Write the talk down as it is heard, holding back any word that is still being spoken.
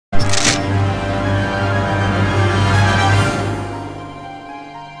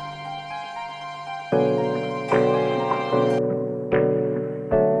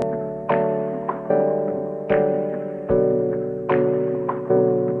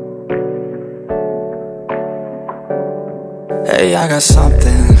Hey, I got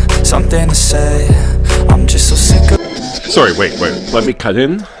something to say. I'm just so sick of... Sorry, wait, let me cut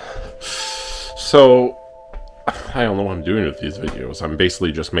in. So, I don't know what I'm doing with these videos. I'm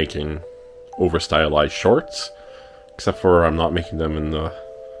basically just making over-stylized shorts, except for I'm not making them in the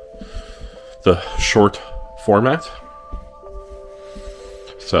short format.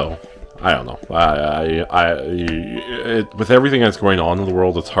 So, I don't know. With everything that's going on in the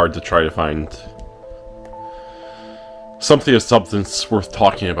world, it's hard to try to find something of substance worth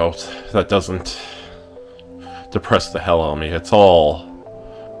talking about that doesn't depress the hell out of me. It's all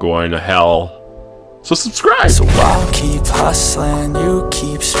going to hell. So subscribe! So I'll keep hustling, you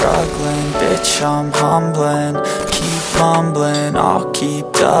keep struggling. Bitch, I'm humbling. Keep mumbling, I'll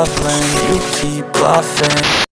keep doubling. You keep bluffing.